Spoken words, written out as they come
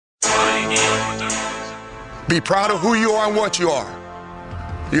Be proud of who you are and what you are.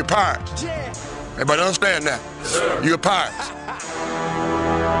 You're Pirates. Everybody understand that? You're Pirates.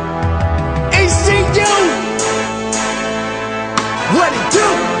 ECU! What it do?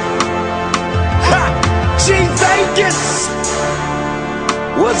 Ha! G Vegas!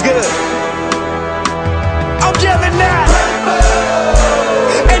 What's good? I'm yelling now!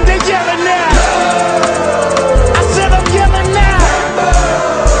 And they yelling now! I said I'm yelling now!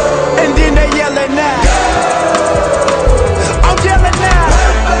 And then they yelling now! I'm yelling now!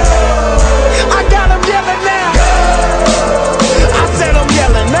 I got them yelling now! I said I'm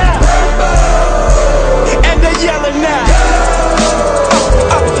yelling now! And they yelling now!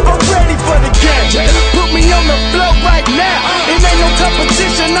 I'm ready for the game! Put me on the floor right now! It ain't no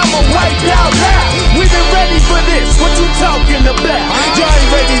competition, I'ma wipe out loud! We been ready for this, what you talking about? You ain't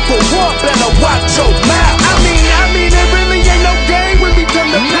ready for war, better watch your mouth! I mean, it really ain't no game when we come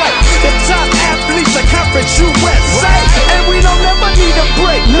to play. The top athletes are Conference USA, and we don't ever need a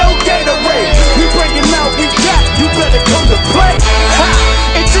break, no Gatorade. We breaking out, we got, you better come to play. Ha!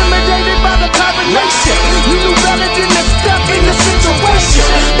 Intimidated by the Pirate Nation, you knew better than to step in the situation.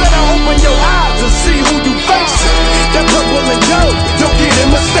 Better open your eyes and see who you facing. That purple and gold, don't get it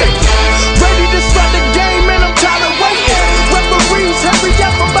mistaken. Ready to start the game, and I'm tired of waiting. Referees, hurry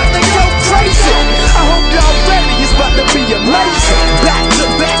up, I'm about to go crazy. I hope y'all ready, it's about to be amazing. Back to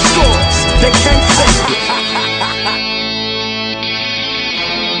back scores, they can't take it.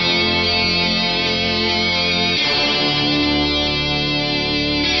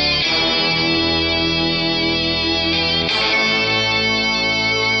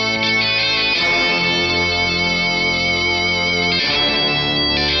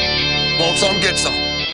 Want some, get some.